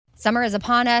Summer is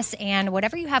upon us, and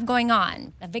whatever you have going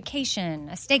on, a vacation,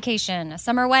 a staycation, a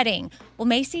summer wedding, well,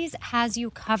 Macy's has you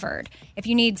covered. If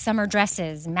you need summer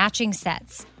dresses, matching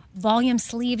sets, volume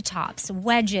sleeve tops,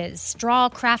 wedges, straw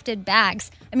crafted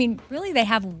bags, really they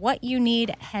have what you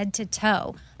need head to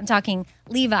toe. I'm talking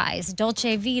Levi's,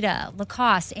 Dolce Vita,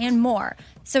 Lacoste, and more.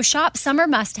 So shop summer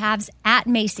must-haves at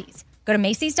Macy's. Go to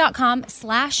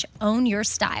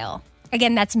Macys.com/ownyourstyle.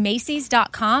 Again, that's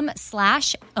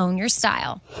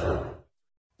Macys.com/ownyourstyle.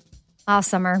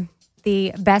 Summer,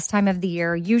 the best time of the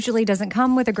year, usually doesn't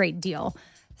come with a great deal.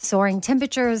 Soaring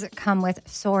temperatures come with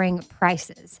soaring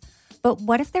prices. But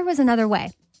what if there was another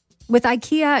way? With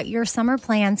IKEA, your summer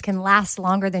plans can last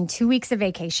longer than 2 weeks of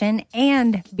vacation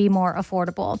and be more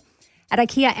affordable. At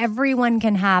IKEA, everyone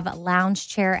can have lounge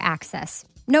chair access.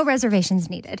 No reservations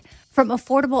needed. From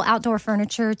affordable outdoor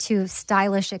furniture to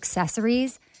stylish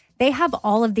accessories, they have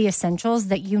all of the essentials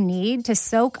that you need to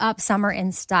soak up summer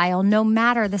in style, no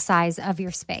matter the size of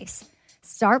your space.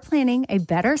 Start planning a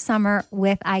better summer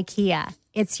with IKEA.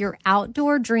 It's your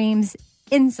outdoor dreams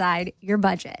inside your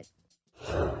budget.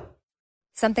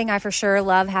 Something I for sure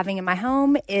love having in my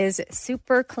home is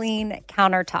super clean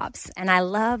countertops, and I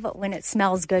love when it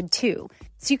smells good too.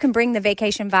 So you can bring the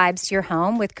vacation vibes to your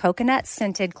home with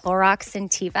coconut-scented Clorox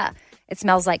Scentiva. It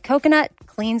smells like coconut,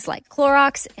 cleans like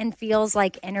Clorox, and feels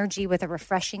like energy with a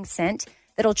refreshing scent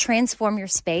that'll transform your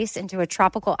space into a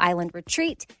tropical island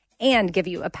retreat and give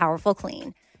you a powerful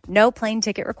clean. No plane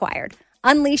ticket required.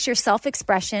 Unleash your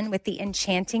self-expression with the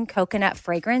enchanting coconut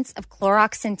fragrance of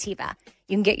Clorox Scentiva.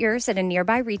 You can get yours at a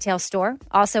nearby retail store,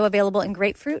 also available in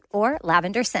grapefruit or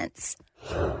lavender scents.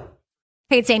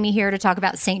 Hey, it's Amy here to talk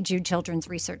about St. Jude Children's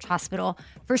Research Hospital.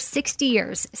 For 60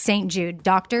 years, St. Jude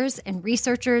doctors and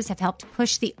researchers have helped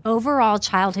push the overall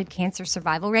childhood cancer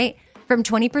survival rate from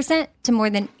 20% to more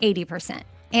than 80%.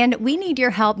 And we need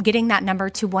your help getting that number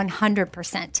to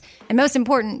 100%. And most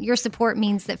important, your support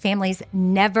means that families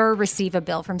never receive a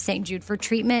bill from St. Jude for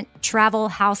treatment, travel,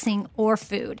 housing, or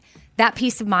food. That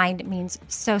peace of mind means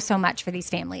so much for these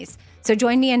families. So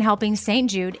join me in helping St.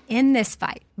 Jude in this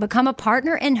fight. Become a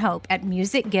partner in hope at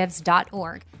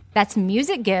musicgives.org. That's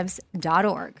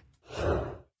musicgives.org.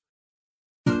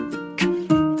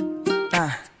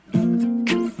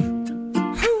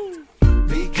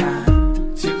 Be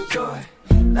kind, choose joy,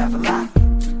 laugh a lot.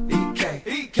 EK,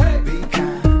 be kind,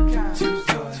 choose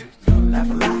joy, laugh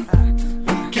a lot.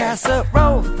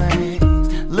 Casserole things,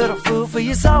 little food for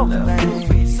your soul things.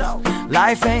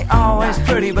 Life ain't always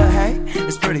pretty, but hey,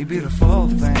 it's pretty beautiful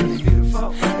thing.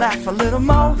 Laugh a little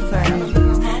more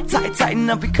thing. Tighten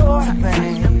up your core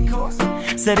thing.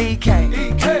 Said EK,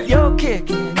 you're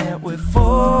kicking it with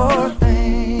 4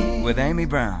 things. With Amy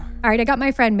Brown. All right, I got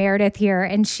my friend Meredith here,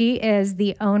 and she is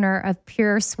the owner of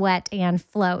Pure Sweat and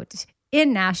Float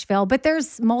in Nashville, but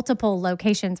there's multiple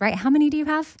locations, right? How many do you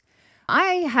have?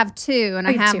 I have 2, and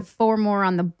I have 4 more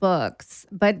on the books,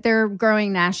 but they're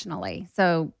growing nationally.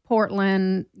 So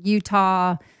Portland,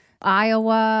 Utah,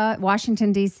 Iowa,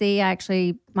 Washington, D.C.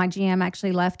 My GM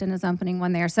actually left and is opening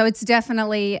one there. So it's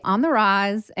definitely on the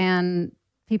rise, and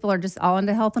people are just all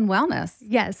into health and wellness.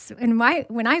 Yes. And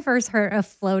when I first heard of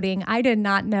floating, I did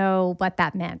not know what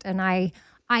that meant. And I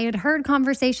had heard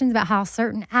conversations about how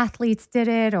certain athletes did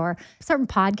it, or certain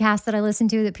podcasts that I listened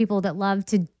to that people that love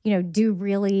to, do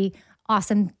really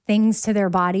awesome things to their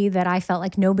body that I felt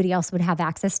like nobody else would have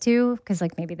access to, because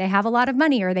maybe they have a lot of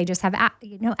money, or they just have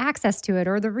access to it,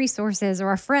 or the resources,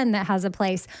 or a friend that has a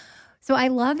place. So I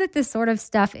love that this sort of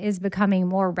stuff is becoming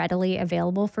more readily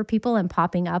available for people and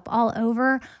popping up all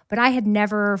over. But I had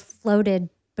never floated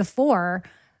before,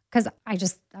 because I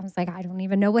was like, I don't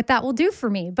even know what that will do for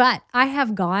me. But I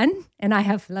have gone and I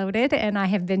have floated and I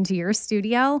have been to your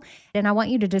studio. And I want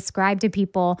you to describe to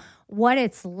people what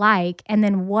it's like, and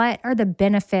then what are the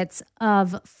benefits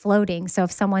of floating. So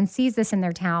if someone sees this in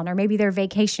their town, or maybe they're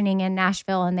vacationing in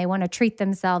Nashville and they want to treat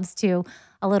themselves to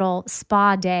a little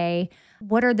spa day,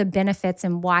 what are the benefits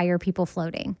and why are people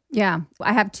floating? Yeah,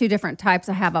 I have 2 different types.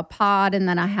 I have a pod and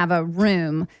then I have a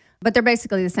room. But they're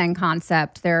basically the same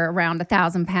concept. They're around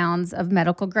 1,000 pounds of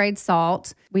medical grade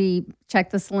salt. We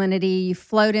check the salinity. You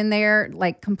float in there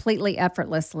completely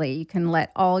effortlessly. You can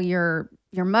let all your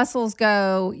muscles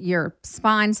go. Your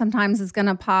spine sometimes is going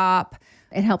to pop.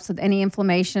 It helps with any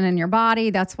inflammation in your body.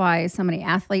 That's why so many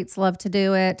athletes love to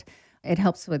do it. It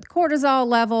helps with cortisol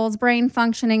levels, brain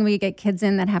functioning. We get kids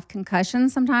in that have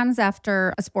concussions sometimes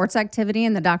after a sports activity,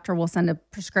 and the doctor will send a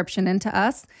prescription into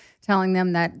us telling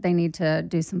them that they need to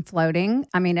do some floating.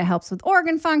 It helps with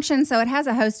organ function, so it has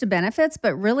a host of benefits,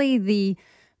 but really the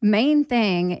main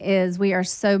thing is we are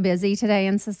so busy today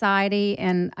in society.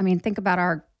 And think about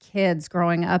our kids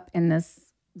growing up in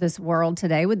this this world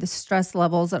today with the stress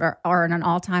levels that are at an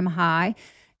all-time high.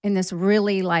 And this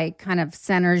really like kind of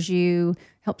centers you,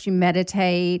 helps you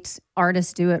meditate.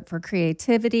 Artists do it for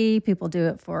creativity. People do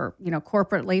it for,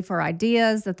 corporately for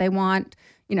ideas that they want,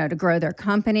 to grow their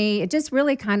company. It just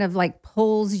really kind of like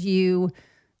pulls you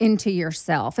into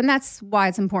yourself. And that's why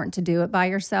it's important to do it by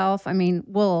yourself. I mean,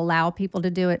 we'll allow people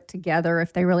to do it together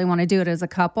if they really want to do it as a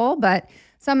couple, but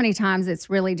so many times it's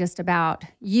really just about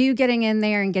you getting in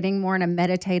there and getting more in a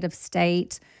meditative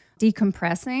state,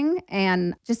 decompressing,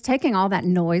 and just taking all that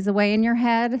noise away in your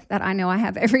head that I know I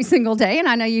have every single day, and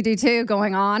I know you do too,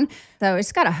 going on. So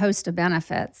it's got a host of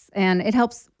benefits, and it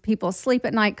helps people sleep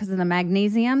at night because of the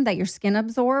magnesium that your skin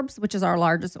absorbs, which is our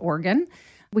largest organ.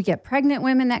 We get pregnant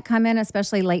women that come in,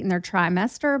 especially late in their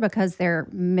trimester, because they're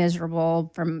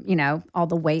miserable from, all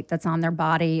the weight that's on their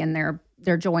body and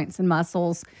their joints and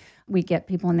muscles. We get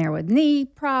people in there with knee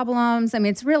problems. I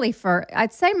mean, it's really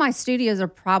I'd say my studios are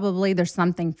probably, there's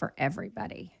something for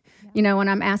everybody. Yeah. When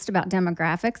I'm asked about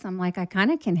demographics, I'm like, I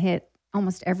kind of can hit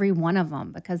almost every one of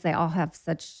them because they all have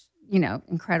such,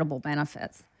 incredible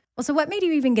benefits. Well, so what made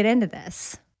you even get into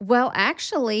this? Well,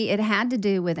 actually, it had to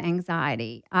do with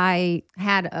anxiety. I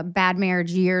had a bad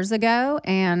marriage years ago,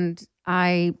 and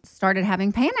I started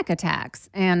having panic attacks.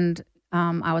 And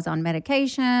I was on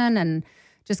medication and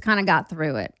just kind of got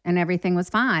through it, and everything was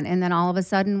fine. And then all of a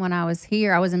sudden, when I was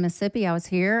here, I was in Mississippi, I was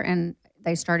here, and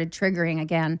they started triggering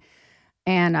again.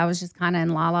 And I was just kind of in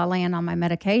la-la land on my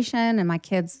medication, and my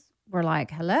kids were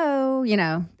like, hello,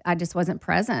 I just wasn't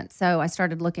present. So I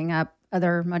started looking up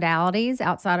other modalities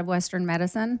outside of Western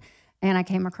medicine, and I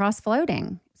came across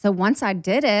floating. So once I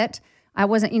did it, I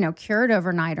wasn't, cured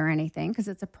overnight or anything because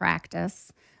it's a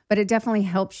practice, but it definitely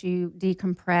helps you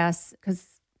decompress because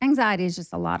anxiety is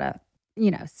just a lot of,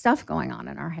 stuff going on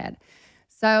in our head.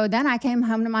 So then I came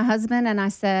home to my husband and I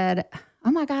said,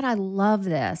 oh my God, I love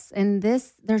this. And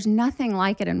there's nothing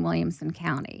like it in Williamson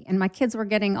County. And my kids were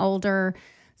getting older.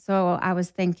 So I was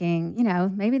thinking,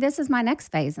 maybe this is my next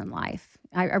phase in life.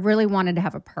 I really wanted to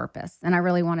have a purpose, and I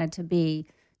really wanted to be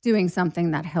doing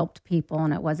something that helped people,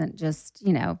 and it wasn't just,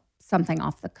 something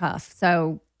off the cuff.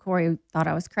 So Corey thought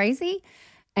I was crazy,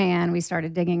 and we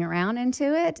started digging around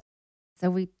into it. So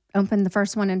we opened the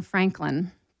first one in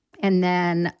Franklin, and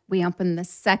then we opened the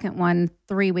second one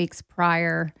 3 weeks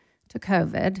prior to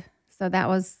COVID. So that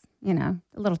was, a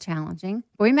little challenging.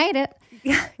 But we made it.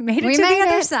 Yeah, made it to the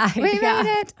other side. We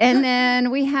made it. And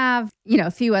then we have, a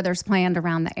few others planned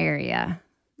around the area.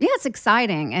 Yeah, it's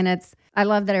exciting. And I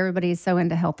love that everybody's so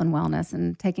into health and wellness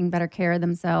and taking better care of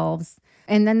themselves.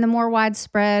 And then the more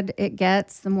widespread it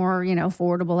gets, the more,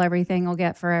 affordable everything will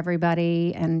get for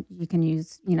everybody. And you can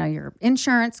use, your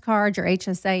insurance card, your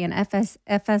HSA and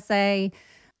FSA,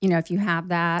 if you have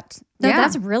that. No,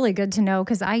 that's really good to know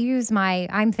because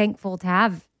I'm thankful to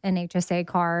have an HSA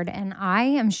card, and I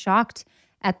am shocked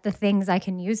at the things I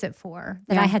can use it for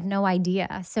that I had no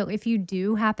idea. So if you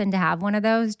do happen to have one of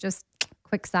those, just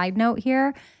quick side note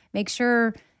here, make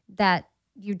sure that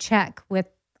you check with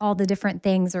all the different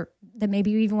things or that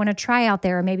maybe you even want to try out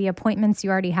there, or maybe appointments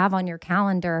you already have on your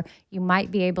calendar. You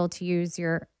might be able to use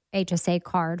your HSA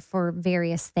card for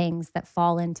various things that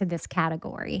fall into this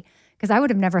category. Because I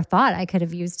would have never thought I could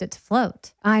have used it to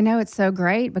float. I know it's so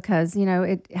great because,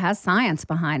 it has science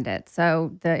behind it.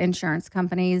 So the insurance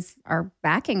companies are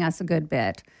backing us a good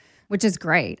bit, which is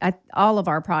great. All of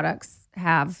our products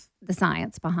have the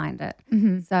science behind it.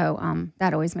 Mm-hmm. So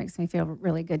that always makes me feel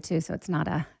really good too. So it's not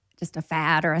just a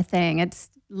fad or a thing. It's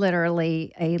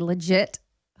literally a legit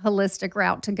holistic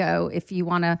route to go if you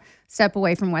want to step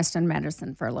away from Western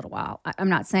medicine for a little while. I'm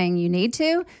not saying you need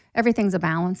to. Everything's a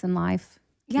balance in life.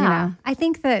 Yeah, I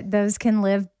think that those can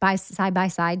live side by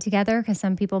side together because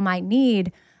some people might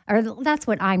need, or that's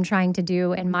what I'm trying to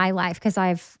do in my life because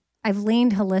I've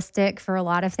leaned holistic for a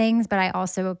lot of things, but I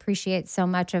also appreciate so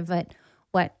much of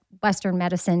what Western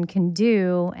medicine can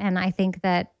do, and I think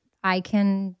that I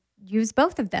can use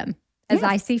both of them as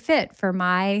I see fit for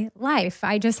my life.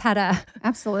 I just had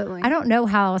absolutely. I don't know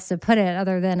how else to put it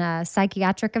other than a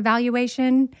psychiatric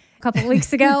evaluation a couple of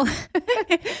weeks ago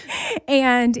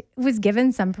and was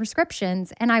given some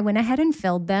prescriptions, and I went ahead and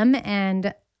filled them,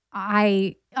 and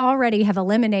I already have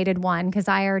eliminated one because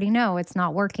I already know it's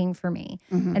not working for me.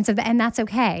 Mm-hmm. And so, and that's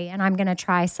okay. And I'm going to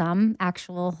try some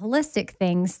actual holistic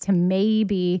things to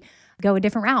maybe go a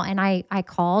different route. And I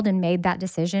called and made that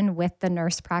decision with the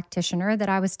nurse practitioner that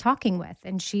I was talking with.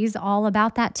 And she's all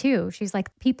about that too. She's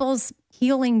like, people's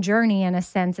healing journey in a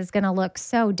sense is going to look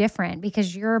so different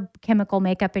because your chemical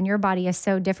makeup in your body is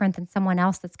so different than someone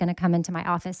else that's going to come into my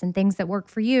office, and things that work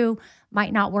for you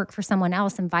might not work for someone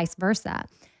else and vice versa.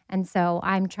 And so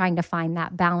I'm trying to find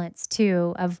that balance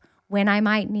too of when I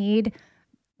might need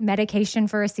medication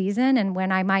for a season and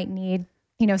when I might need,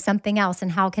 something else,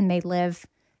 and how can they live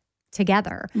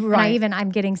together. Right. And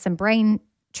I'm getting some brain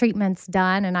treatments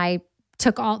done, and I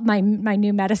took all my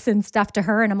new medicine stuff to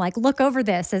her, and I'm like, look over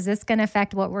this. Is this going to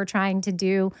affect what we're trying to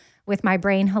do with my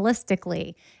brain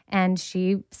holistically? And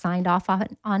she signed off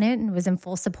on it and was in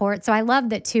full support. So I love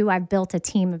that too. I've built a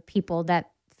team of people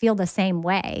that feel the same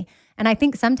way. And I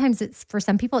think sometimes for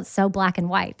some people, it's so black and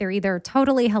white. They're either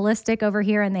totally holistic over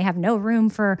here and they have no room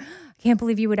for, I can't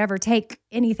believe you would ever take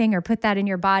anything or put that in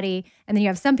your body. And then you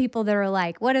have some people that are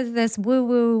like, what is this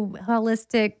woo-woo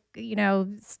holistic,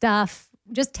 stuff?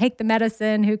 Just take the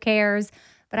medicine. Who cares?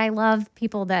 But I love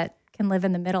people that can live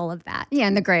in the middle of that. Yeah,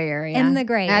 in the gray area. In the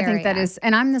gray area. I think that is,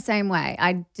 and I'm the same way.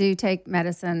 I do take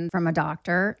medicine from a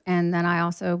doctor, and then I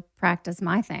also practice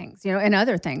my things, and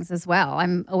other things as well.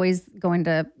 I'm always going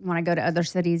to, when I go to other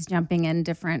cities, jumping in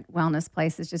different wellness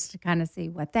places just to kind of see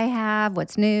what they have,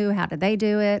 what's new, how do they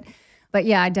do it. But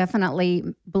yeah, I definitely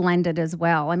blend it as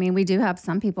well. I mean, we do have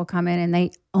some people come in and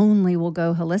they only will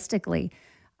go holistically.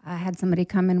 I had somebody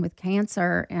come in with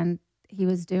cancer, and he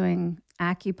was doing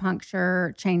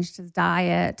acupuncture, changed his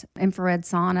diet, infrared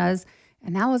saunas,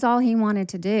 and that was all he wanted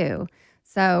to do.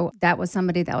 So that was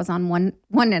somebody that was on one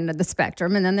end of the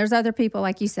spectrum. And then there's other people,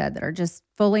 like you said, that are just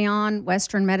fully on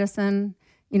Western medicine.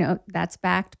 That's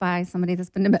backed by somebody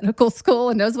that's been to medical school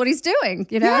and knows what he's doing,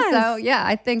 Yes. So yeah,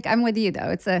 I think I'm with you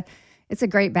though. It's a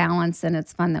great balance, and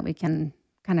it's fun that we can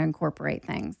kind of incorporate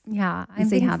things. Yeah. And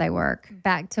see how they work.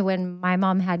 Back to when my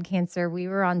mom had cancer, we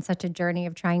were on such a journey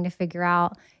of trying to figure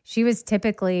out, she was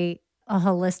typically a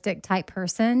holistic type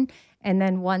person. And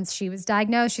then once she was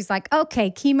diagnosed, she's like, okay,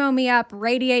 chemo me up,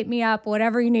 radiate me up,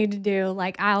 whatever you need to do,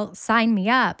 like I'll sign me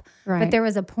up. Right. But there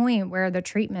was a point where the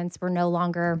treatments were no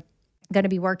longer going to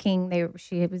be working.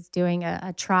 She was doing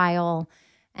a trial,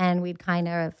 and we'd kind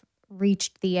of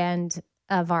reached the end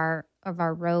of our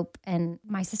rope. And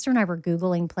my sister and I were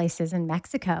Googling places in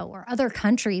Mexico or other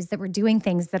countries that were doing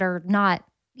things that are not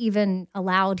even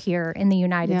allowed here in the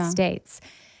United States.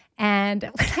 And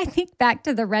when I think back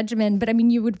to the regimen, but I mean,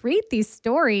 you would read these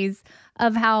stories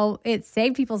of how it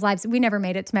saved people's lives. We never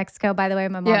made it to Mexico, by the way.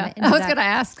 My mom. Yeah, I was going to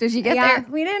ask, did you get there?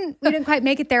 We didn't quite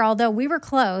make it there, although we were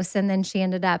close. And then she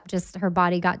ended up her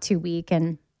body got too weak,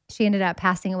 and she ended up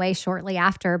passing away shortly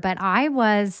after. But I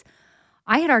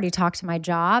had already talked to my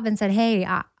job and said, hey,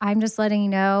 I'm just letting you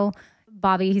know,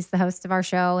 Bobby, he's the host of our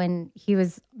show, and he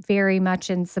was very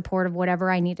much in support of whatever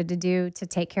I needed to do to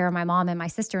take care of my mom. And my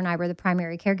sister and I were the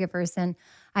primary caregivers. And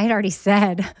I had already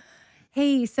said,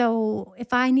 hey, so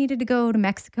if I needed to go to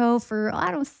Mexico for,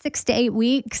 6 to 8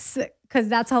 weeks, because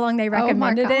that's how long they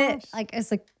recommended it.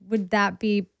 It's like, would that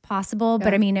be possible? Yeah.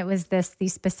 But I mean, it was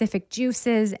these specific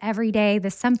juices every day,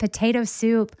 some potato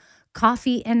soup,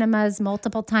 coffee enemas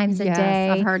multiple times a day.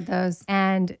 I've heard those.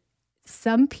 And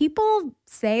some people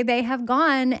say they have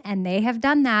gone and they have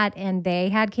done that, and they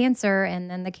had cancer, and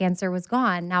then the cancer was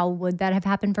gone. Now, would that have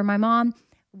happened for my mom?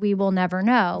 We will never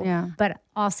know. Yeah. But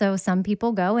also some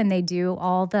people go and they do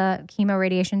all the chemo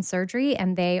radiation surgery,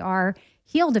 and they are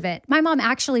healed of it. My mom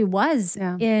actually was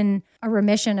in a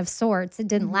remission of sorts. It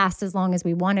didn't last as long as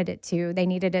we wanted it to. They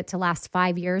needed it to last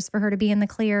 5 years for her to be in the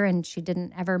clear, and she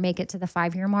didn't ever make it to the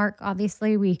 5-year mark.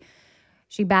 Obviously,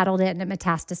 she battled it, and it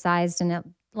metastasized, and it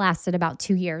lasted about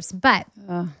 2 years. But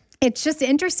it's just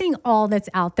interesting all that's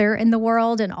out there in the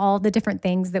world and all the different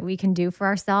things that we can do for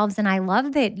ourselves. And I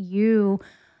love that you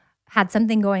had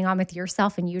something going on with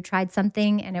yourself and you tried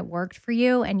something and it worked for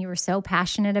you and you were so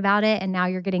passionate about it, and now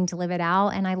you're getting to live it out.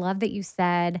 And I love that you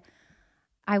said,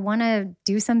 I want to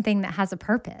do something that has a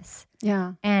purpose.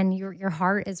 Yeah. And your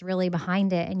heart is really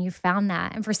behind it, and you found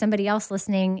that. And for somebody else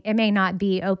listening, it may not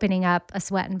be opening up a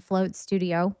Sweat and Float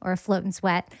studio or a Float and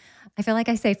Sweat. I feel like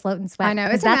I say Float and Sweat. I know,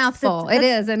 it's a mouthful. It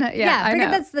is. And I know.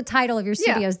 That's the title of your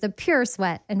studios, the Pure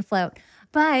Sweat and Float.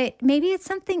 But maybe it's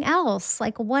something else.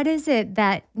 Like, what is it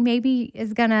that maybe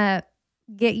is going to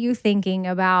get you thinking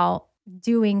about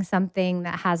doing something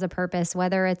that has a purpose,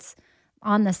 whether it's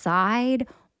on the side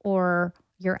or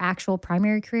your actual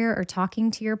primary career, or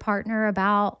talking to your partner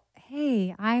about,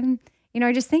 hey, I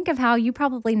just think of how you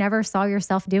probably never saw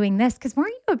yourself doing this. Because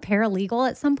weren't you a paralegal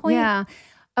at some point? Yeah.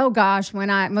 Oh gosh,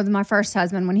 with my first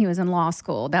husband, when he was in law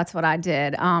school, that's what I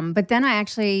did. But then I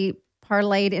actually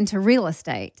parlayed into real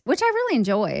estate, which I really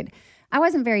enjoyed. I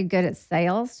wasn't very good at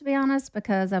sales, to be honest,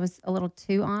 because I was a little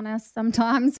too honest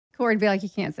sometimes. Corey'd be like, you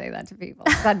can't say that to people.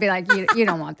 So I'd be like, you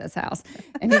don't want this house.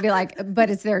 And he'd be like, but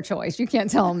it's their choice. You can't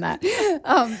tell them that.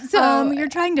 You're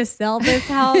trying to sell this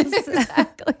house.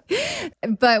 Exactly.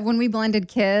 But when we blended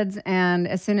kids, and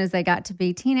as soon as they got to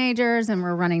be teenagers and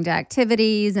we're running to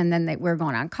activities, and then we're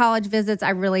going on college visits,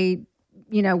 I really,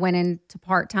 went into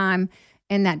part-time.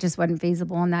 And that just wasn't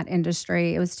feasible in that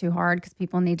industry. It was too hard because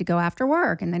people need to go after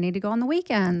work and they need to go on the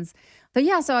weekends. So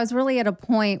I was really at a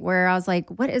point where I was like,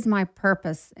 what is my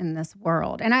purpose in this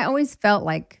world? And I always felt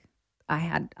like I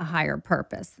had a higher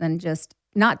purpose than just,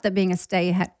 not that being a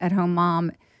stay-at-home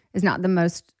mom is not the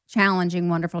most challenging,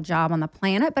 wonderful job on the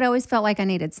planet, but I always felt like I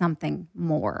needed something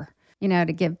more,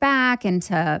 to give back and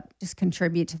to just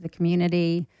contribute to the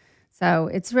community. So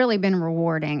it's really been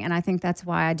rewarding. And I think that's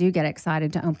why I do get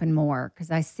excited to open more,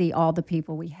 because I see all the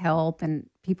people we help, and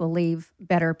people leave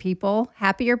better people,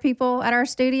 happier people at our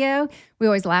studio. We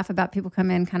always laugh about people come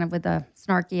in kind of with a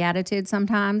snarky attitude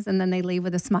sometimes, and then they leave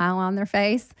with a smile on their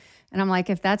face. And I'm like,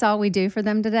 if that's all we do for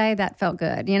them today, that felt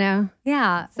good,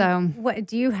 Yeah. So what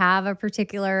do you have a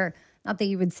particular, not that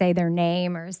you would say their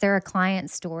name, or is there a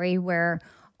client story or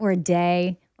a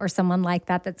day or someone like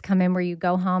that that's come in where you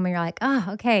go home and you're like, oh,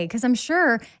 okay. Because I'm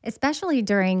sure, especially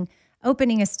during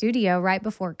opening a studio right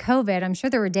before COVID, I'm sure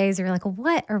there were days where you're like,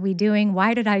 what are we doing?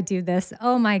 Why did I do this?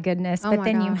 Oh my goodness. But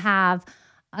then you have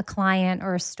a client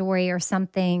or a story or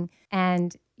something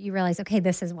and you realize, okay,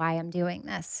 this is why I'm doing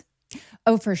this.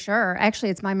 Oh, for sure. Actually,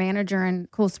 it's my manager in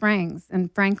Cool Springs in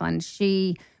Franklin.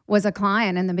 She was a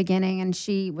client in the beginning, and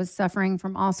she was suffering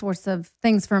from all sorts of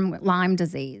things from Lyme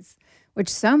disease, which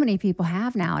so many people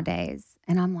have nowadays.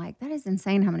 And I'm like, that is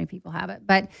insane how many people have it.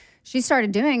 But she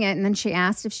started doing it, and then she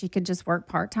asked if she could just work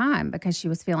part-time because she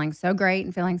was feeling so great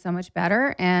and feeling so much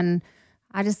better. And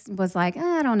I just was like,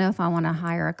 I don't know if I want to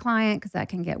hire a client because that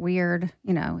can get weird,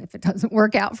 if it doesn't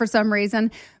work out for some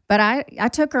reason. But I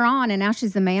took her on, and now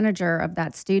she's the manager of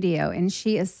that studio. And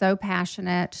she is so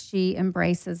passionate. She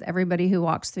embraces everybody who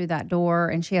walks through that door,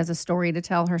 and she has a story to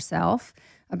tell herself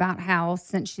about how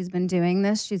since she's been doing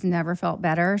this, she's never felt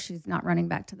better. She's not running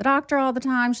back to the doctor all the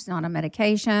time. She's not on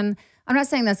medication. I'm not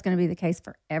saying that's going to be the case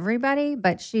for everybody,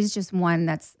 but she's just one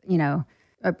that's,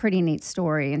 a pretty neat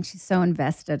story. And she's so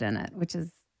invested in it, which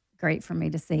is great for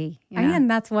me to see. And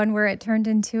that's one where it turned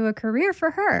into a career for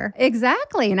her.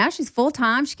 Exactly. And now she's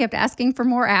full-time. She kept asking for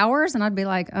more hours. And I'd be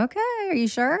like, okay, are you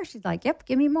sure? She's like, yep,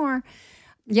 give me more.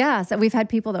 Yeah, so we've had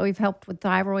people that we've helped with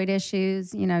thyroid issues.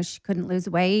 She couldn't lose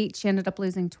weight. She ended up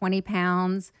losing 20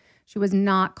 pounds. She was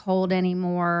not cold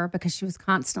anymore because she was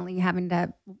constantly having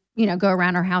to, go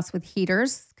around her house with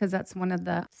heaters, because that's one of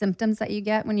the symptoms that you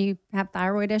get when you have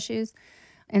thyroid issues.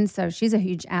 And so she's a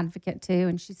huge advocate too,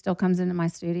 and she still comes into my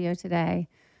studio today.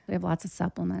 We have lots of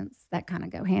supplements that kind of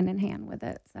go hand in hand with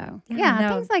it. So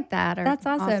things like that are That's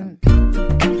awesome.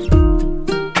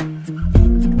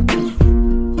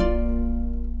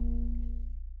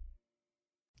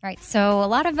 All right, so a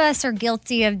lot of us are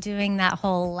guilty of doing that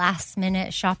whole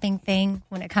last-minute shopping thing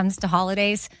when it comes to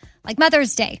holidays, like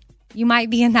Mother's Day. You might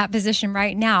be in that position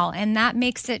right now, and that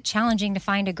makes it challenging to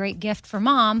find a great gift for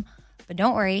mom. But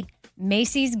don't worry,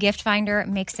 Macy's Gift Finder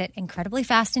makes it incredibly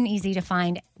fast and easy to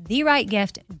find the right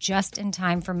gift just in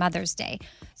time for Mother's Day.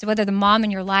 So whether the mom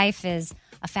in your life is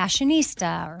a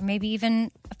fashionista or maybe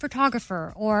even a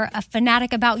photographer or a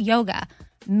fanatic about yoga,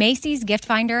 Macy's Gift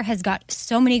Finder has got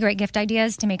so many great gift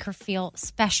ideas to make her feel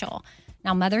special.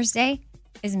 Now, Mother's Day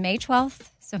is May 12th,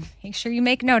 so make sure you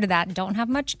make note of that. Don't have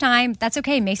much time. That's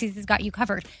okay. Macy's has got you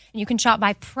covered. And you can shop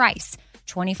by price,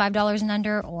 $25 and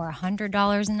under or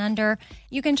 $100 and under.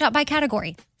 You can shop by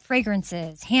category,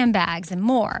 fragrances, handbags, and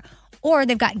more. Or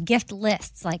they've got gift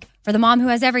lists, like for the mom who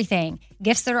has everything,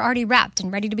 gifts that are already wrapped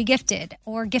and ready to be gifted,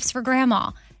 or gifts for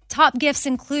grandma. Top gifts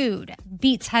include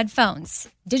Beats headphones,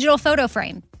 digital photo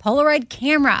frame, Polaroid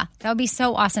camera. That would be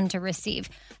so awesome to receive.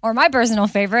 Or my personal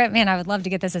favorite, man, I would love to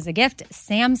get this as a gift,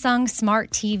 Samsung Smart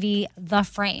TV, The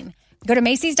Frame. Go to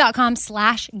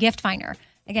Macys.com/giftfinder.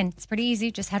 Again, it's pretty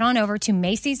easy. Just head on over to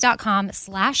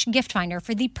Macys.com/giftfinder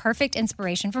for the perfect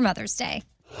inspiration for Mother's Day.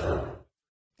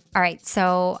 All right,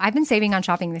 so I've been saving on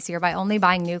shopping this year by only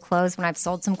buying new clothes when I've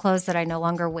sold some clothes that I no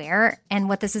longer wear. And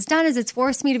what this has done is it's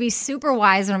forced me to be super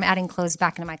wise when I'm adding clothes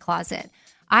back into my closet.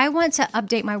 I want to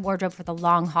update my wardrobe for the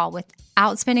long haul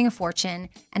without spending a fortune,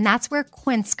 and that's where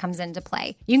Quince comes into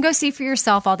play. You can go see for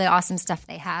yourself all the awesome stuff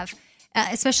they have,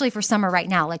 especially for summer right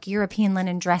now, like European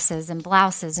linen dresses and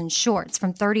blouses and shorts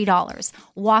from $30,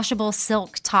 washable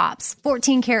silk tops,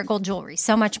 14-karat gold jewelry,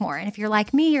 so much more. And if you're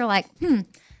like me, you're like,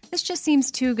 this just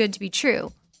seems too good to be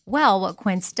true. Well, what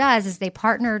Quince does is they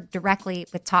partner directly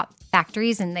with top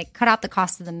factories and they cut out the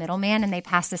cost of the middleman and they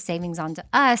pass the savings on to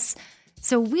us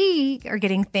So we are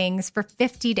getting things for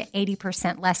 50 to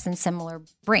 80% less than similar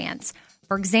brands.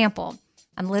 For example,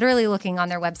 I'm literally looking on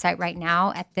their website right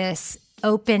now at this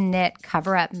open knit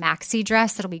cover up maxi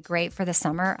dress that'll be great for the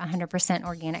summer, 100%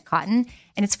 organic cotton,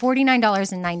 and it's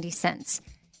 $49.90.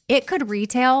 It could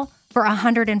retail for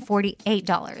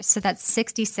 $148, so that's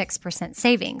 66%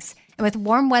 savings. And with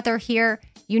warm weather here,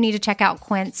 you need to check out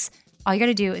Quince. All you got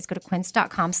to do is go to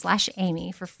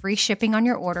quince.com/Amy for free shipping on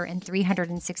your order and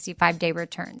 365-day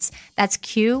returns. That's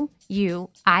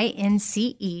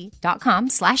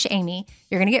QUINCE.com/Amy.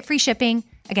 You're going to get free shipping.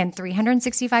 Again,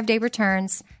 365-day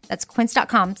returns. That's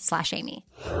quince.com/Amy.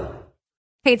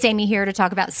 Hey, it's Amy here to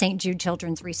talk about St. Jude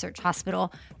Children's Research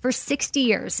Hospital. For 60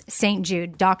 years, St.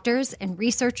 Jude doctors and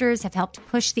researchers have helped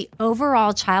push the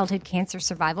overall childhood cancer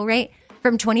survival rate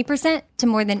from 20% to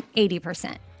more than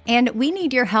 80%. And we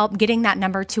need your help getting that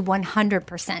number to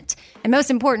 100%. And most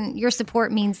important, your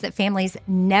support means that families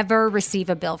never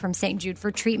receive a bill from St. Jude for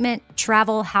treatment,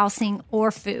 travel, housing, or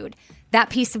food.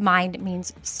 That peace of mind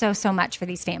means so, so much for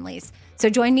these families. So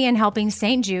join me in helping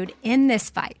St. Jude in this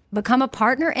fight. Become a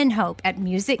partner in hope at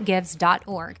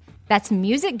musicgives.org. That's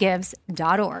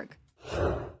musicgives.org.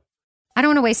 I don't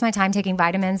want to waste my time taking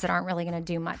vitamins that aren't really going to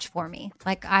do much for me.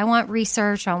 Like, I want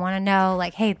research. I want to know,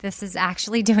 like, hey, this is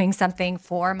actually doing something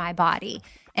for my body.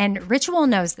 And Ritual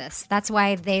knows this. That's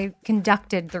why they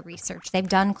conducted the research. They've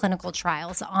done clinical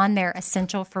trials on their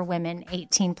Essential for Women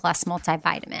 18 Plus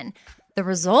multivitamin. The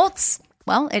results?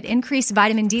 Well, it increased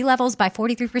vitamin D levels by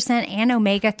 43% and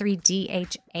omega-3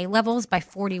 DHA levels by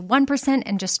 41%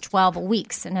 in just 12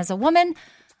 weeks. And as a woman,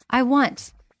 I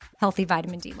want healthy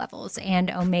vitamin D levels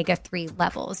and omega-3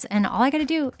 levels. And all I got to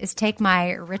do is take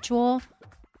my Ritual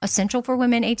Essential for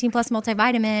Women 18 Plus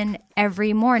multivitamin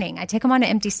every morning. I take them on an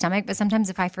empty stomach, but sometimes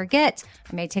if I forget,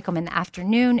 I may take them in the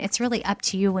afternoon. It's really up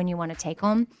to you when you want to take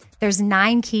them. There's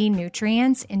 9 key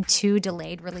nutrients in 2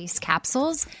 delayed release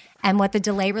capsules. And what the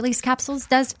delay release capsules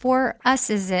does for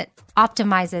us is it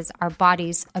optimizes our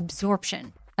body's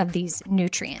absorption of these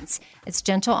nutrients. It's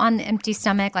gentle on the empty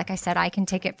stomach. Like I said, I can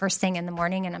take it first thing in the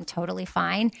morning and I'm totally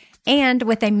fine. And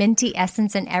with a minty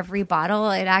essence in every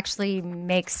bottle, it actually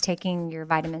makes taking your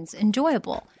vitamins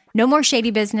enjoyable. No more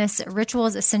shady business.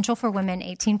 Ritual's Essential for Women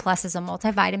 18 Plus is a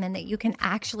multivitamin that you can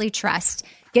actually trust.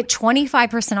 Get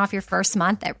 25% off your first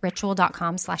month at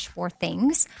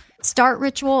ritual.com/4things. Start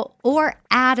Ritual or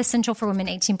add Essential for Women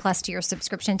 18 Plus to your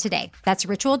subscription today. That's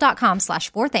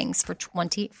ritual.com/4things for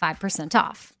 25%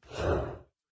 off.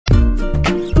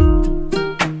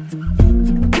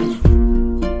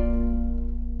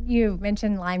 You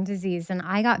mentioned Lyme disease, and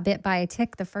I got bit by a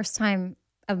tick the first time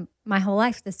of my whole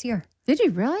life this year. Did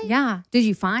you really? Yeah. Did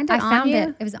you find it? I found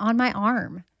it. It was on my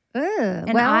arm.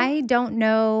 And I don't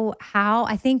know how.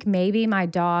 I think maybe my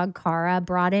dog, Cara,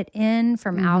 brought it in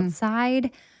from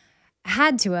outside.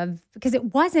 Had to have, because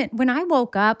it wasn't, when I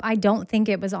woke up, I don't think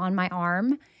it was on my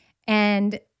arm.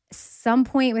 And some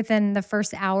point within the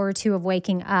first hour or two of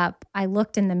waking up, I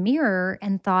looked in the mirror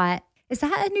and thought, is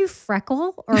that a new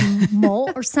freckle or mole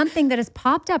or something that has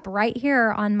popped up right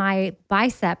here on my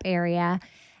bicep area?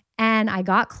 And I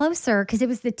got closer because it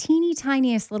was the teeny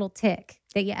tiniest little tick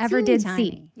that you ever did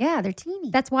see. Yeah, they're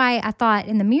teeny. That's why I thought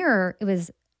in the mirror it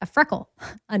was a freckle,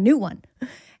 a new one.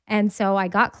 And so I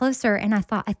got closer and I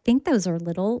thought, I think those are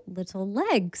little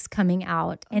legs coming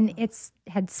out. And it's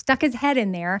had stuck his head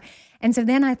in there. And so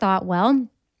then I thought, well,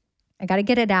 I got to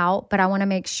get it out, but I want to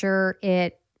make sure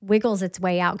it wiggles its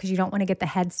way out because you don't want to get the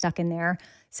head stuck in there.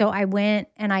 So I went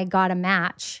and I got a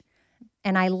match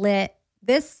and I lit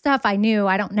this stuff. I knew,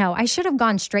 I don't know. I should have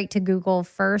gone straight to Google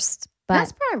first, but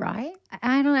that's probably right.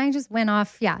 I just went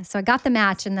off. Yeah. So I got the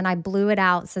match and then I blew it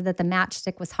out so that the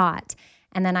matchstick was hot.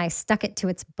 And then I stuck it to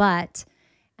its butt.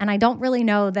 And I don't really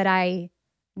know that I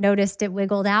noticed it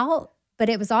wiggled out, but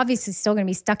it was obviously still going to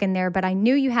be stuck in there. But I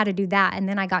knew you had to do that. And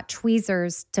then I got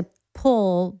tweezers to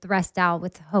pull the rest out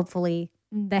with hopefully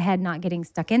the head not getting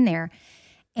stuck in there.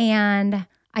 And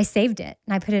I saved it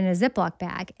and I put it in a Ziploc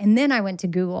bag. And then I went to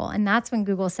Google. And that's when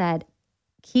Google said,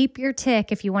 keep your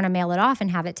tick if you want to mail it off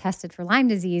and have it tested for Lyme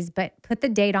disease, but put the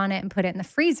date on it and put it in the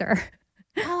freezer.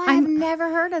 Oh, I've never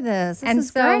heard of this. This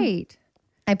is great.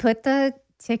 I put the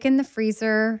tick in the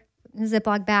freezer, in a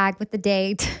Ziploc bag with the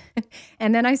date.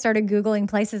 And then I started Googling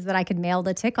places that I could mail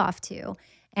the tick off to.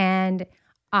 And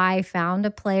I found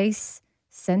a place,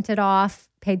 sent it off,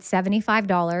 paid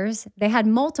 $75. They had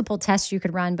multiple tests you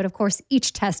could run, but of course,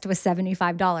 each test was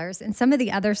 $75. And some of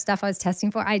the other stuff I was testing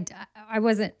for, I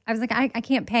was like, I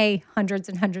can't pay hundreds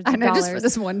and hundreds of dollars just for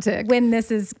this one tick when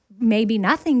this is maybe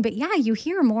nothing. But yeah, you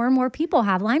hear more and more people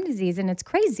have Lyme disease and it's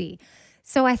crazy.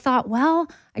 So I thought, well,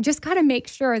 I just got to make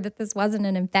sure that this wasn't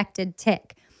an infected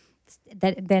tick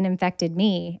that then infected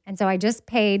me. And so I just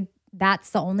paid. That's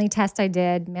the only test I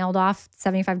did, mailed off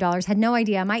 $75. Had no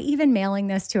idea. Am I even mailing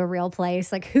this to a real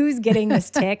place? Like, who's getting this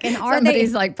tick? And are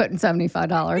Somebody's like putting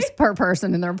 $75 per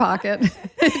person in their pocket.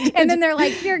 And then they're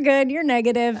like, you're good, you're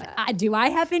negative. Do I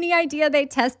have any idea they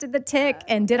tested the tick?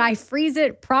 And did I freeze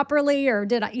it properly? Or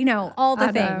did I, all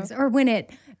the things? Or when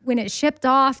it shipped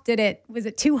off, was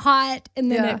it too hot?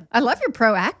 And then I love your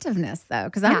proactiveness though,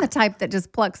 because I'm the type that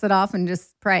just plucks it off and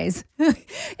just prays.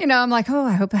 I'm like, oh,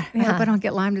 I hope I don't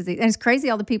get Lyme disease. And it's crazy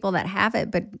all the people that have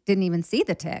it but didn't even see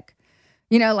the tick.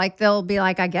 Like they'll be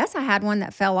like, I guess I had one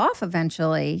that fell off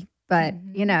eventually, but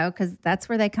because that's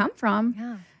where they come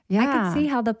from. Yeah. I could see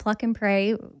how the pluck and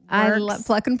pray works. I love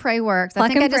pluck and pray works. I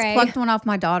think I just plucked one off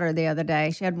my daughter the other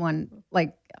day. She had one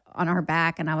like on her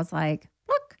back, and I was like,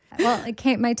 look. Well, it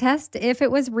can't. My test, if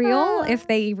it was real, if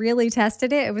they really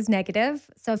tested it, it was negative.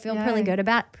 So I feel pretty good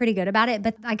about it.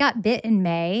 But I got bit in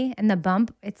May, and the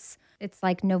bump, it's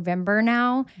like November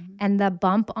now, and the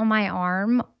bump on my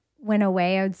arm went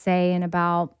away, I would say, in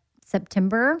about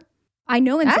September. I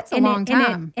know that's a long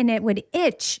time. And it would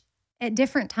itch at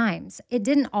different times. It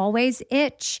didn't always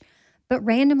itch, but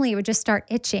randomly it would just start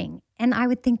itching. And I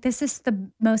would think this is the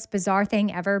most bizarre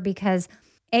thing ever because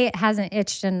A, it hasn't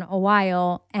itched in a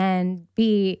while, and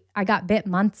B, I got bit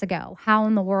months ago. How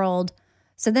in the world?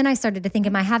 So then I started to think,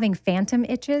 am I having phantom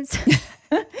itches?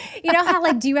 You know how,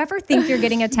 like, do you ever think you're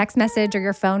getting a text message or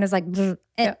your phone is like,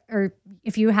 or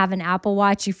if you have an Apple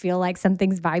Watch, you feel like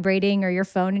something's vibrating, or your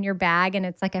phone in your bag and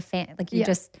it's like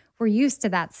just we're used to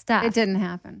that stuff. It didn't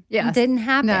happen. Yeah, it didn't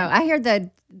happen. No, I hear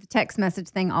the text message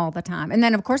thing all the time. And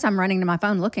then, of course, I'm running to my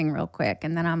phone looking real quick.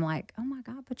 And then I'm like, oh, my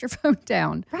God, put your phone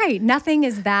down. Right. Nothing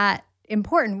is that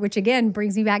important, which, again,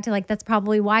 brings me back to, like, that's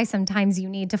probably why sometimes you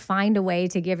need to find a way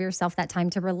to give yourself that time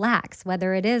to relax,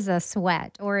 whether it is a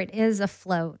sweat or it is a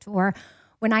float. Or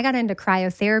when I got into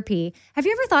cryotherapy, have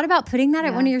you ever thought about putting that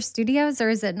at one of your studios, or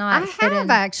is it not? I have,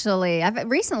 actually.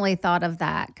 I've recently thought of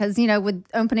that because, with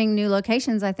opening new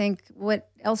locations, I think, what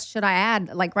else should I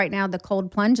add? Like right now, the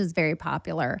cold plunge is very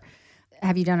popular.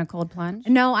 Have you done a cold plunge?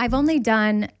 No, I've only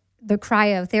done the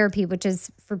cryotherapy, which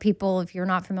is for people, if you're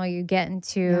not familiar, you get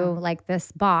into like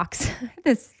this box,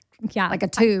 like a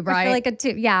tube, right? I feel like a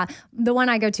tube. Yeah. The one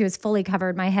I go to is fully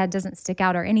covered. My head doesn't stick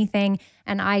out or anything.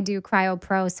 And I do Cryo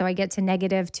Pro. So I get to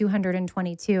negative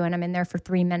 222 and I'm in there for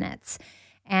 3 minutes.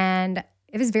 And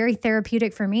it was very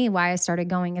therapeutic for me. Why I started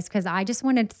going is because I just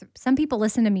wanted, some people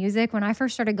listen to music. When I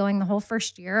first started going the whole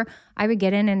first year, I would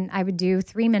get in and I would do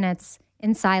 3 minutes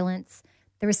in silence.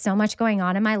 There was so much going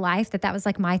on in my life that was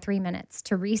like my 3 minutes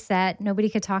to reset. Nobody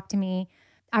could talk to me.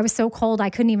 I was so cold, I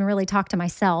couldn't even really talk to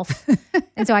myself.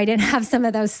 And so I didn't have some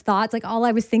of those thoughts. Like all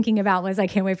I was thinking about was, I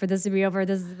can't wait for this to be over.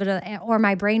 Or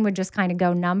my brain would just kind of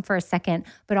go numb for a second.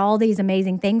 But all these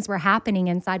amazing things were happening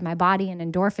inside my body and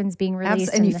endorphins being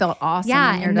released. And you felt awesome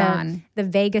when you're done. The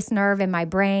vagus nerve in my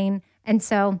brain. And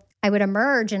so I would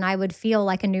emerge and I would feel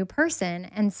like a new person.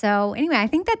 And so anyway, I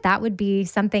think that would be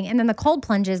something. And then the cold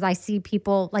plunges, I see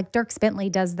people like Dirk Bentley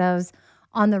does those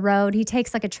on the road. He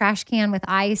takes like a trash can with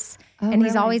ice and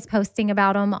he's always posting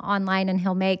about them online, and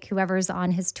he'll make whoever's on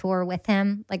his tour with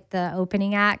him, like the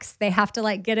opening acts, they have to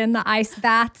like get in the ice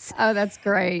baths. Oh, that's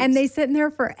great. And they sit in there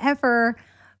forever.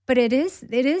 But it is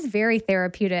very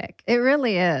therapeutic. It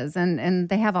really is. And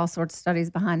they have all sorts of studies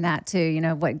behind that too,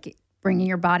 what bringing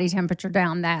your body temperature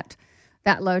down that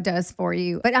low does for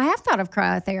you. But I have thought of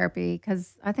cryotherapy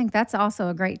because I think that's also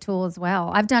a great tool as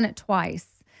well. I've done it twice.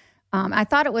 I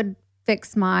thought it would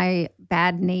fix my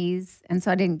bad knees, and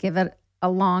so I didn't give it a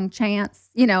long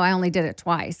chance. I only did it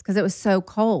twice because it was so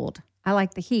cold. I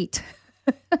like the heat.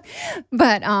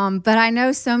 But I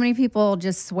know so many people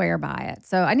just swear by it.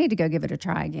 So I need to go give it a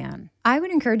try again. I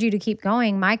would encourage you to keep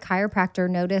going. My chiropractor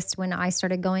noticed when I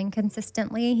started going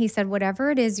consistently, he said, whatever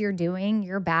it is you're doing,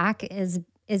 your back is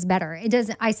better. It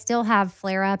doesn't, I still have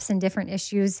flare-ups and different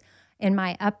issues in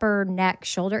my upper neck,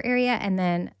 shoulder area, and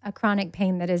then a chronic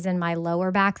pain that is in my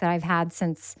lower back that I've had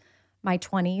since my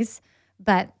 20s.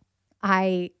 But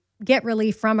I get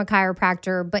relief from a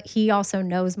chiropractor, but he also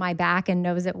knows my back and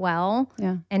knows it well.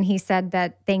 Yeah. And he said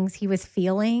that things he was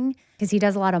feeling, because he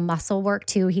does a lot of muscle work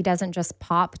too. He doesn't just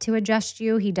pop to adjust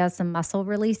you. He does some muscle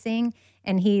releasing.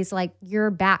 And he's like,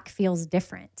 your back feels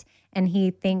different. And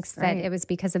he thinks that it was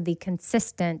because of the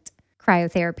consistent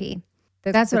cryotherapy.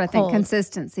 That's what I think.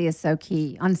 Consistency is so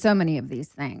key on so many of these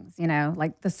things,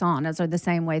 like the saunas are the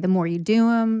same way. The more you do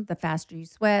them, the faster you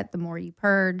sweat, the more you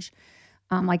purge.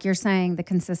 Like you're saying, the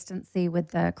consistency with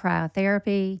the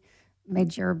cryotherapy,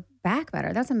 made your back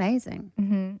better. That's amazing.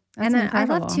 Mm-hmm. That's And then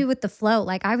incredible. I love too with the float.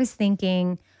 Like I was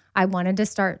thinking I wanted to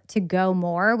start to go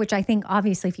more, which I think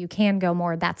obviously if you can go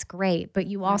more, that's great. But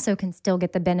you also can still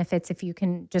get the benefits if you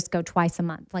can just go twice a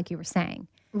month, like you were saying.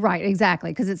 Right,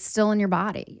 exactly, because it's still in your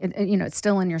body. It's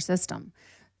still in your system.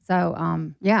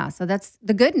 So, so that's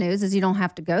the good news is you don't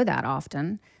have to go that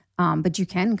often, but you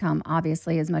can come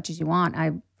obviously as much as you want.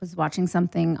 I was watching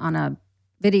something on a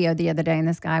video the other day, and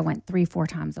this guy went 3-4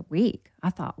 times a week.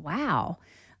 I thought, wow.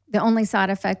 The only side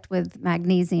effect with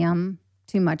magnesium,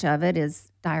 too much of it,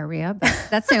 is diarrhea, but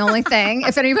that's the only thing.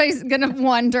 If anybody's going to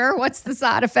wonder what's the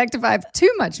side effect if I have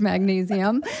too much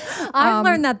magnesium. I've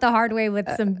learned that the hard way with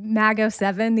some Mago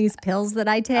 7, these pills that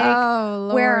I take. Oh,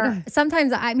 Lord. Where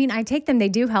sometimes, I take them, they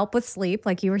do help with sleep,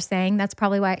 like you were saying. That's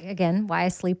probably why I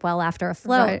sleep well after a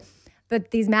float. Right.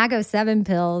 But these Mago 7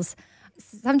 pills,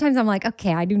 sometimes I'm like,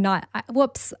 okay,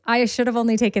 whoops, I should have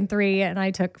only taken 3 and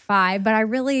I took 5, but I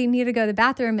really need to go to the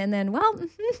bathroom. And then,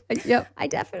 Yep. I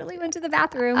definitely went to the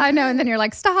bathroom. I know. And then you're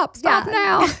like, stop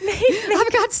now.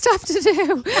 I've got stuff to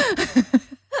do.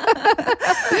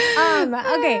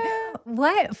 Okay.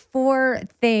 What 4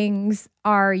 things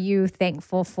are you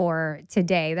thankful for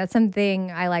today? That's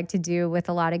something I like to do with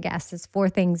a lot of guests is 4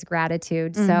 things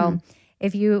gratitude. So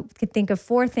if you could think of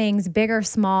 4 things, big or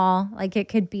small, like it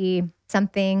could be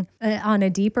something on a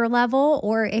deeper level,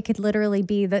 or it could literally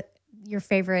be your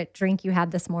favorite drink you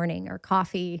had this morning, or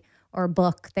coffee, or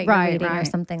book that you're reading, or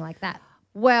something like that.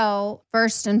 Well,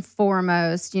 first and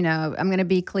foremost, I'm going to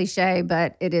be cliche,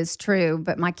 but it is true.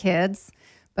 But my kids,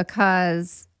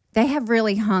 because they have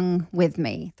really hung with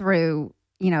me through,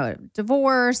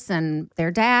 divorce and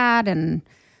their dad and,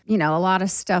 a lot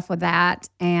of stuff with that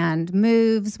and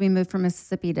moves. We moved from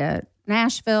Mississippi to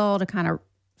Nashville to kind of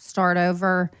start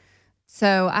over.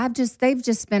 So they've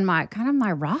just been my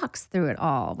rocks through it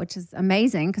all, which is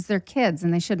amazing because they're kids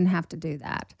and they shouldn't have to do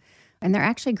that. And they're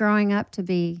actually growing up to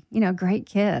be, great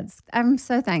kids. I'm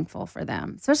so thankful for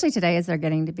them, especially today as they're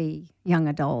getting to be young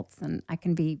adults and I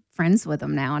can be friends with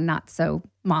them now and not so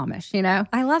momish,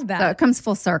 I love that. So it comes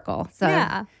full circle. So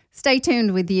yeah. Stay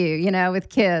tuned with you, with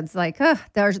kids. Like,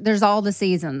 there's all the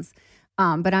seasons.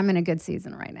 But I'm in a good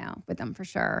season right now with them for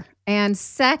sure. And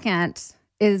second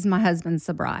is my husband's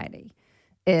sobriety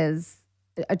is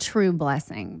a true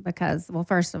blessing because, well,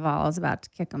 first of all, I was about to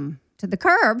kick him to the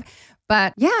curb.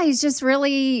 But yeah, he's just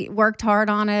really worked hard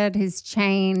on it. He's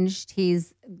changed.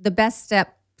 He's the best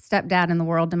stepdad in the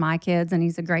world to my kids, and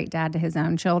he's a great dad to his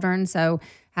own children. So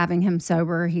having him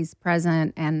sober, he's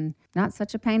present and not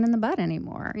such a pain in the butt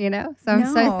anymore, So I'm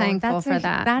so thankful for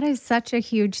that. That is such a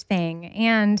huge thing.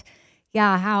 And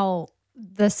yeah, how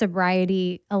the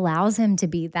sobriety allows him to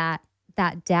be that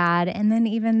dad and then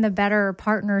even the better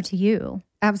partner to you.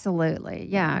 Absolutely.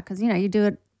 Yeah. Because, you do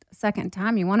it a second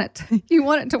time, you want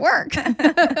it to work.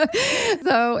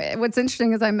 So what's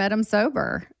interesting is I met him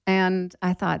sober and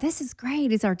I thought, this is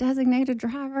great. He's our designated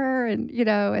driver. And,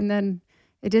 and then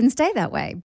it didn't stay that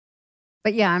way.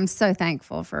 But yeah, I'm so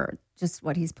thankful for just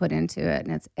what he's put into it.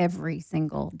 And it's every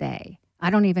single day.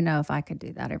 I don't even know if I could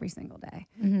do that every single day.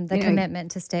 Mm-hmm. The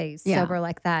commitment to stay sober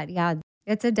like that. Yeah.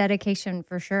 It's a dedication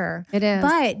for sure. It is.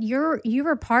 But you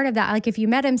were part of that. Like if you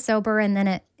met him sober and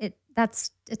then that's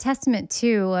a testament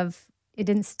too of it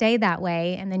didn't stay that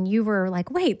way. And then you were like,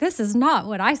 wait, this is not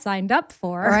what I signed up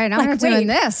for. All right, I'm not doing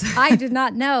this. I did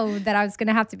not know that I was going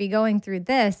to have to be going through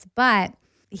this. But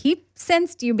he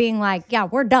sensed you being like, yeah,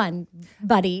 we're done,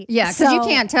 buddy. Yeah, because you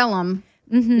can't tell them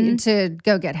to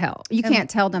go get help. You can't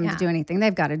tell them to do anything.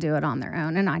 They've got to do it on their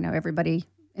own. And I know everybody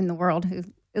in the world who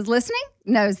is listening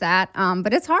knows that.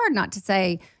 But it's hard not to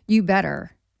say, you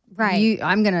better. Right.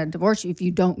 I'm going to divorce you if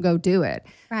you don't go do it.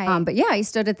 Right. But yeah, he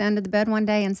stood at the end of the bed one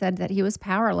day and said that he was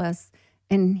powerless.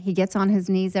 And he gets on his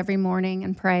knees every morning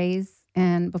and prays.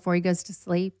 And before he goes to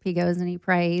sleep, he goes and he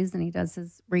prays and he does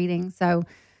his reading. So,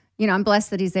 I'm blessed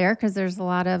that he's there because there's a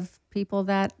lot of people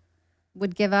that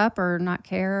would give up or not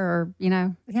care or,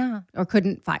 or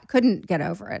couldn't get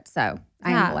over it. So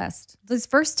I am blessed. Those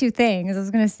first 2 things, I was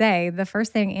going to say, the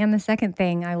first thing and the second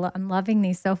thing, I'm loving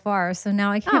these so far. So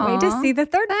now I can't wait to see the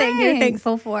third thing you're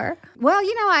thankful for. Well,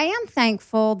 I am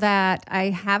thankful that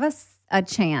I have a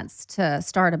chance to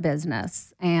start a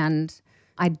business and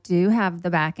I do have the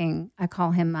backing. I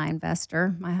call him my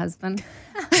investor, my husband.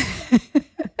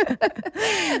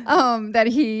 That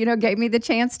he, gave me the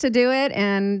chance to do it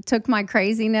and took my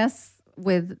craziness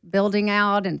with building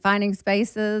out and finding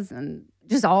spaces and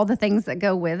just all the things that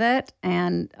go with it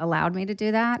and allowed me to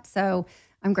do that. So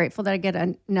I'm grateful that I get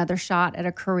another shot at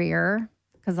a career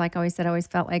because like I always said, I always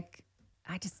felt like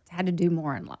I just had to do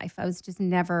more in life. I was just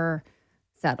never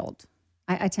settled.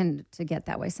 I tend to get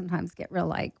that way sometimes, get real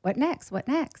like, what next? What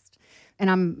next? And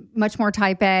I'm much more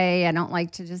type A. I don't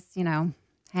like to just,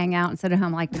 hang out and sit at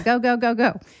home. I like to go, go, go,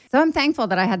 go. So I'm thankful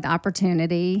that I had the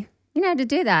opportunity, to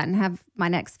do that and have my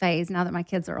next phase now that my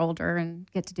kids are older and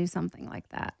get to do something like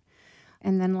that.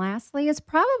 And then lastly, it's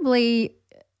probably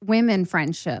women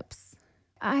friendships.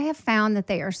 I have found that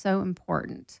they are so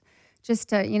important. Just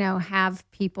to, have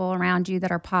people around you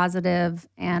that are positive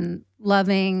and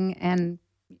loving and,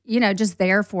 just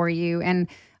there for you. And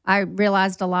I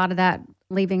realized a lot of that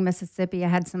leaving Mississippi. I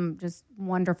had some just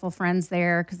wonderful friends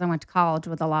there because I went to college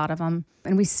with a lot of them.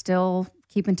 And we still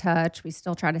keep in touch. We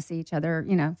still try to see each other,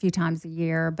 a few times a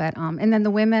year. But, and then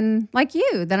the women like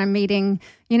you that I'm meeting,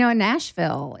 in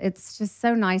Nashville. It's just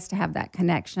so nice to have that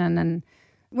connection. And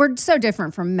we're so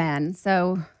different from men.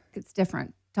 So it's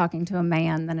different talking to a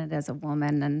man than it is a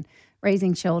woman, and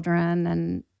raising children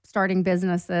and starting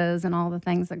businesses and all the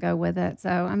things that go with it. So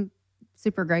I'm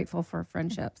super grateful for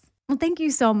friendships. Well, thank you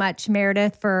so much,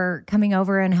 Meredith, for coming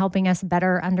over and helping us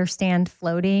better understand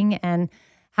floating and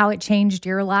how it changed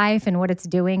your life and what it's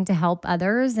doing to help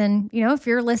others. And, if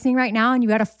you're listening right now and you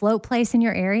got a float place in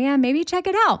your area, maybe check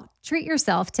it out. Treat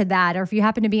yourself to that. Or if you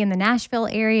happen to be in the Nashville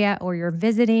area or you're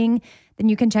visiting, then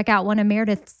you can check out one of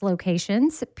Meredith's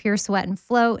locations, Pure Sweat and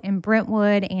Float in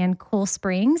Brentwood and Cool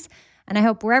Springs. And I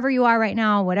hope wherever you are right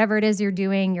now, whatever it is you're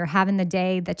doing, you're having the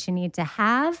day that you need to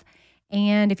have.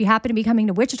 And if you happen to be coming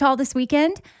to Wichita this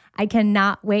weekend, I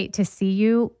cannot wait to see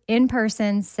you in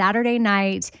person Saturday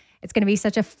night. It's going to be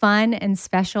such a fun and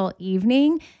special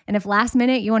evening. And if last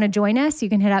minute you want to join us, you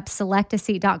can hit up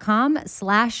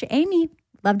selectaseat.com/Amy.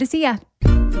 Love to see you.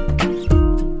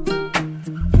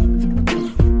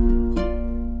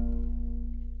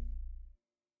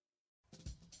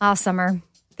 Summer,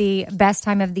 the best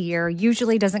time of the year,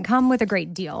 usually doesn't come with a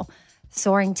great deal.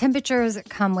 Soaring temperatures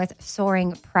come with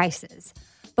soaring prices.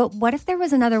 But what if there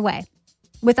was another way?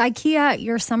 With IKEA,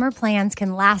 your summer plans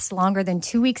can last longer than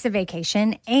 2 weeks of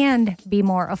vacation and be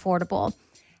more affordable.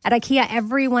 At IKEA,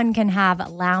 everyone can have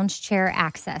lounge chair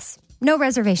access. No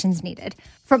reservations needed.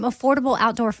 From affordable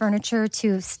outdoor furniture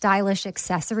to stylish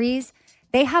accessories,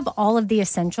 they have all of the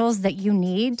essentials that you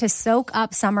need to soak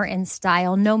up summer in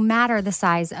style, no matter the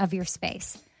size of your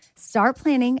space. Start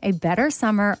planning a better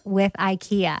summer with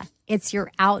IKEA. It's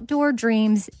your outdoor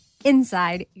dreams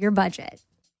inside your budget.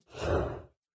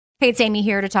 Hey, it's Amy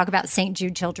here to talk about St.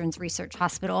 Jude Children's Research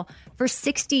Hospital. For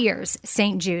 60 years,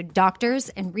 St. Jude doctors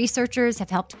and researchers have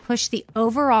helped push the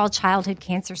overall childhood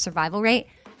cancer survival rate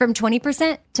from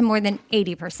 20% to more than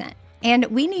 80%. And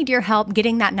we need your help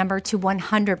getting that number to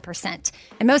 100%.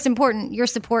 And most important, your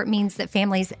support means that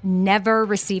families never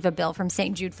receive a bill from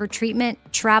St. Jude for treatment,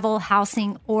 travel,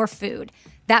 housing, or food.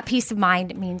 That peace of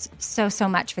mind means so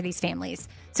much for these families.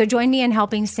 So join me in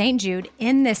helping St. Jude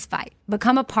in this fight.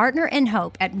 Become a partner in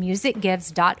hope at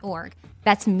musicgives.org.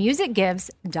 That's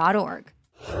musicgives.org.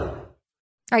 All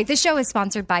right, this show is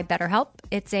sponsored by BetterHelp.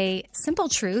 It's a simple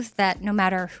truth that no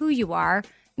matter who you are,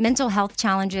 mental health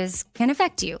challenges can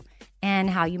affect you.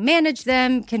 And how you manage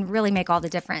them can really make all the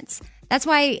difference. That's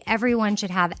why everyone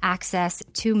should have access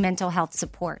to mental health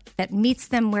support that meets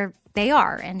them where they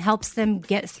are and helps them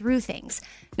get through things.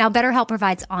 Now, BetterHelp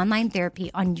provides online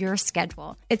therapy on your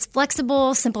schedule. It's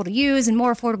flexible, simple to use, and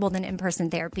more affordable than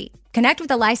in-person therapy. Connect with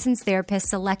a licensed therapist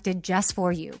selected just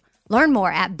for you. Learn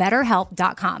more at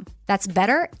BetterHelp.com. That's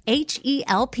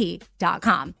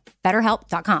BetterHelp.com.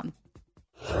 BetterHelp.com.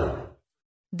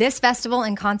 This festival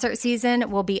and concert season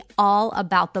will be all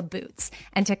about the boots,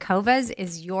 and Tecovas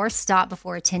is your stop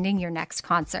before attending your next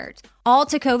concert. All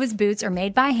Tecovas boots are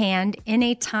made by hand in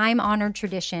a time-honored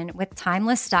tradition with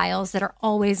timeless styles that are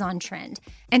always on trend.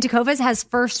 And Tecovas has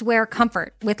first wear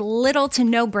comfort with little to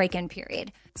no break-in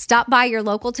period. Stop by your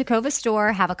local Tecovas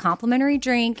store, have a complimentary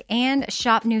drink, and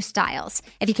shop new styles.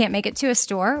 If you can't make it to a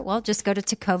store, well, just go to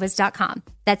tecovas.com.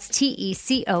 That's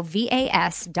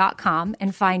Tecovas.com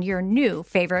and find your new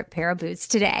favorite pair of boots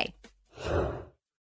today.